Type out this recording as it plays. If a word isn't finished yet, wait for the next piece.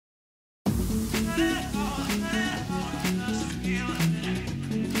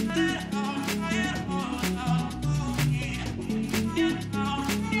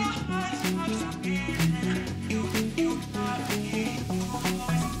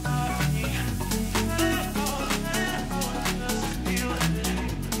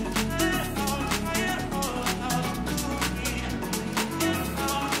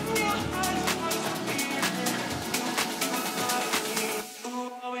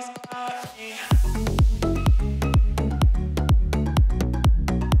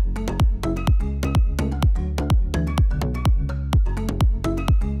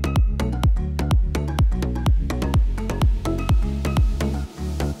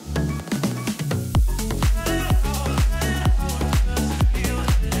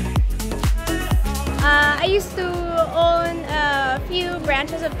used to own a few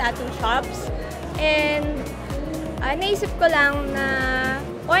branches of tattoo shops, and naisip ko lang na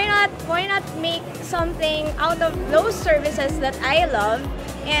why not make something out of those services that I love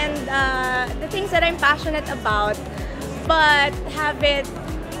and the things that I'm passionate about, but have it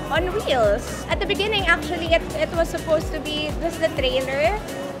on wheels. At the beginning, actually, it was supposed to be just the trailer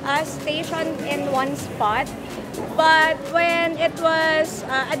stationed in one spot. But when it was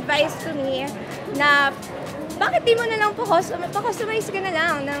advised to me na bakit di mo na lang pa-customize ka na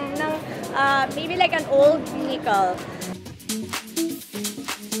lang ng maybe like an old vehicle.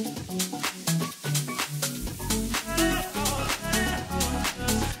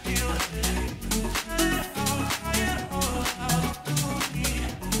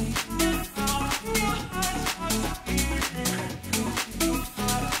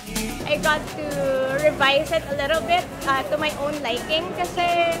 I got to revise it a little bit to my own liking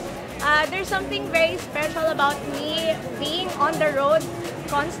kasi there's something very special about me being on the road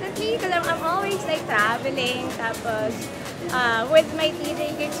constantly because I'm always like traveling, tapos with my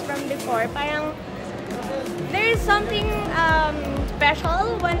DJ gigs from before, parang there's something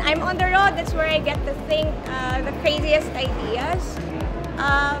special when I'm on the road. That's where I get to think the craziest ideas.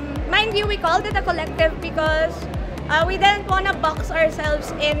 Mind you, we called it a collective because we didn't wanna box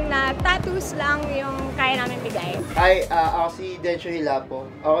ourselves in tattoos lang yung kaya namin bigay. Hi, ako si DJ Hilapo.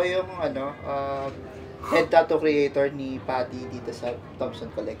 Ako yung head tattoo creator ni Patty dito sa Thompson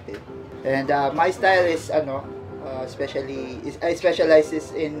Collective. And my style is I specialize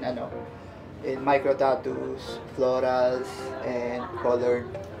in micro tattoos, florals, and colored.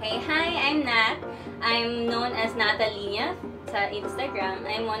 Hey, hi, I'm Nat. I'm known as Natalinia sa Instagram.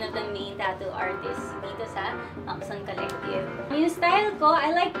 I'm one of the main tattoo artists dito sa Thompson Collective. Yung style ko, I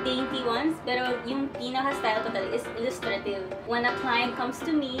like dainty ones, pero yung pinaka-style ko talaga is illustrative. When a client comes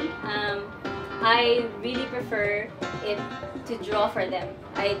to me, I really prefer it to draw for them.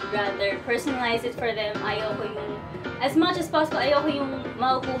 I'd rather personalize it for them. Ayoko yung, as much as possible, ayoko yung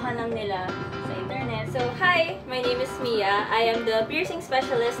makukuha lang nila sa internet. So, hi! My name is Mia. I am the piercing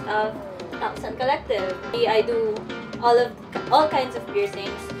specialist of Thompson Collective. I do all kinds of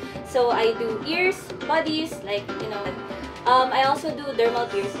piercings. So, I do ears, bodies, like, I also do dermal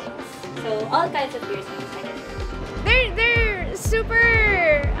piercings. So, all kinds of piercings I can do. They're super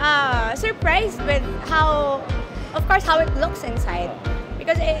surprised with how it looks inside,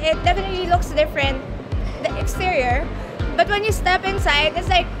 because it definitely looks different, the exterior, but when you step inside, it's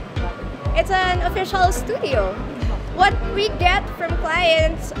like it's an official studio. What we get from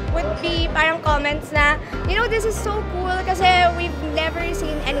clients would be parang comments na, this is so cool kasi we've never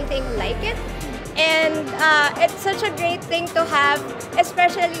seen anything like it. And it's such a great thing to have,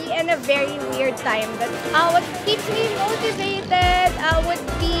 especially in a very weird time. But what keeps me motivated would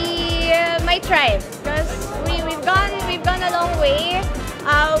be my tribe, because we've gone a long way.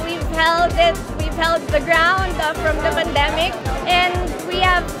 We've held the ground from the pandemic, and we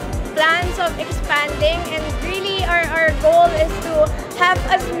have plans of expanding. And really, our goal is to have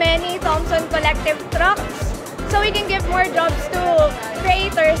as many Thompson Collective trucks, so we can give more jobs to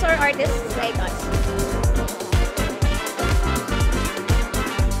creators or artists like us.